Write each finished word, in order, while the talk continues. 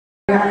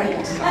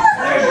Right.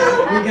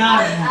 We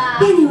got it.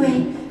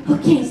 Anyway,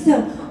 okay,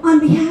 so on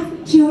behalf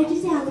of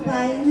George's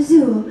Alibi in the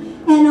zoo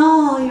and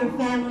all your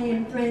family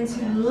and friends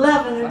who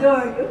love and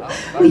adore you,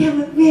 we have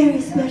a very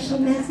special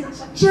message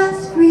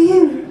just for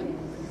you.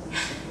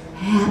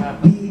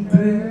 Happy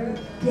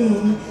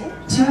birthday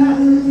to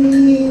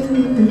you.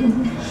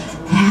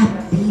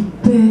 Happy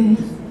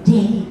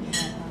birthday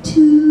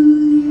to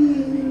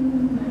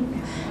you.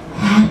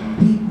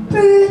 Happy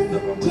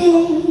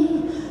birthday,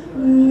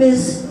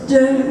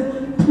 Mr.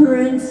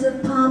 Prince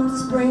of Palm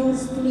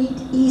Springs Fleet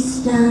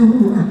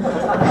Easton.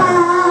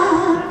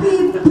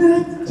 Happy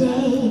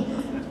birthday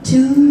to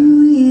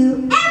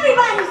you.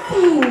 Everybody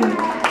sing!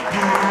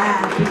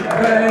 Happy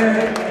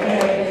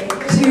birthday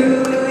to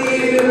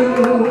you.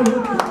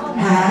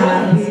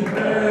 Happy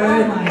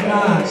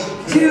birthday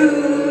to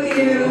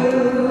you.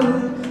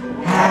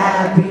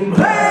 Happy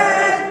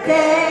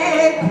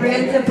birthday,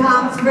 Prince of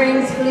Palm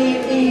Springs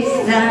Fleet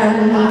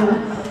Easton.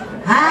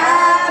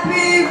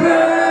 Happy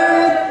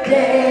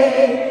birthday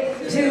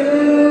to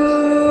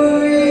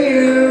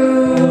you.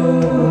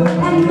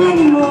 And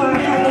many more,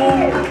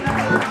 honey.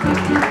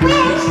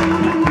 Wish!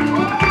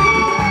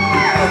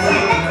 That's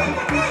it.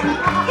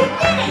 You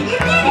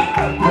did it.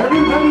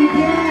 Everybody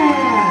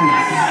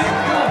dance.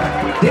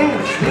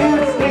 Dance,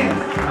 dance,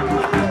 dance.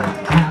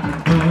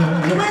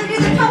 You want to do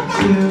the polka?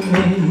 To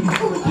me.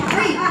 Oh, we can't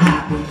wait.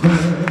 Happy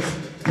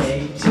birthday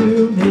to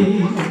me.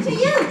 To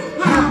you.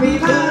 Happy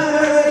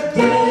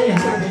birthday,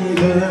 happy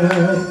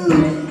birthday,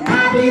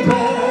 happy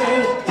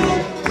birthday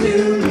to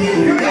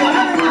you. Happy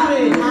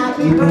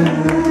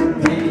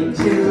birthday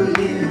to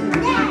you.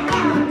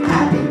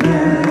 Happy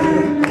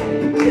birthday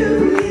to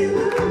you.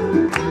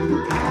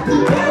 Happy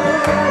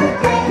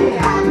birthday,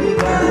 happy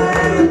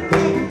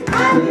birthday,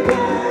 happy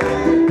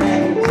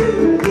birthday to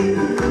you.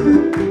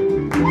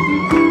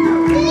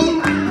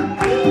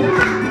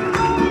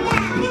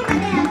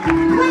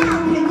 Wow,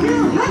 can you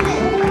hook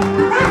it?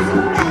 That's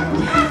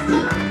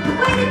fantastic.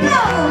 Way to go,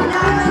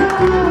 darling.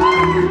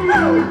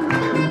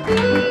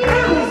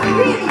 That was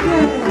really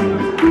good.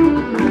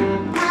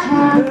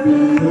 Happy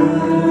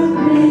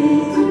birthday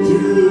to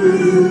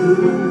you.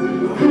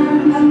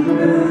 Happy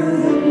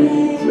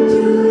birthday to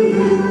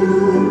you.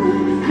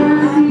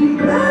 Happy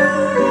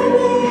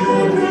birthday,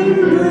 happy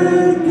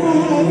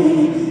birthday.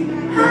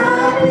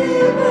 Happy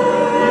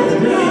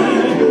birthday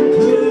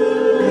to you.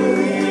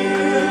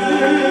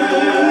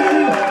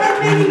 And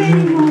many,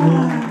 many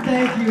more.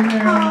 Thank you,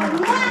 Mary.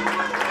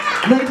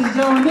 Ladies and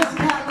gentlemen, Miss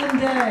Catlin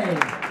Day.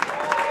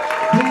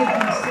 Thank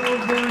you so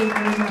very,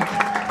 very much.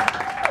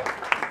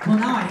 Well,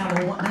 now I have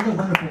another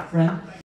wonderful friend.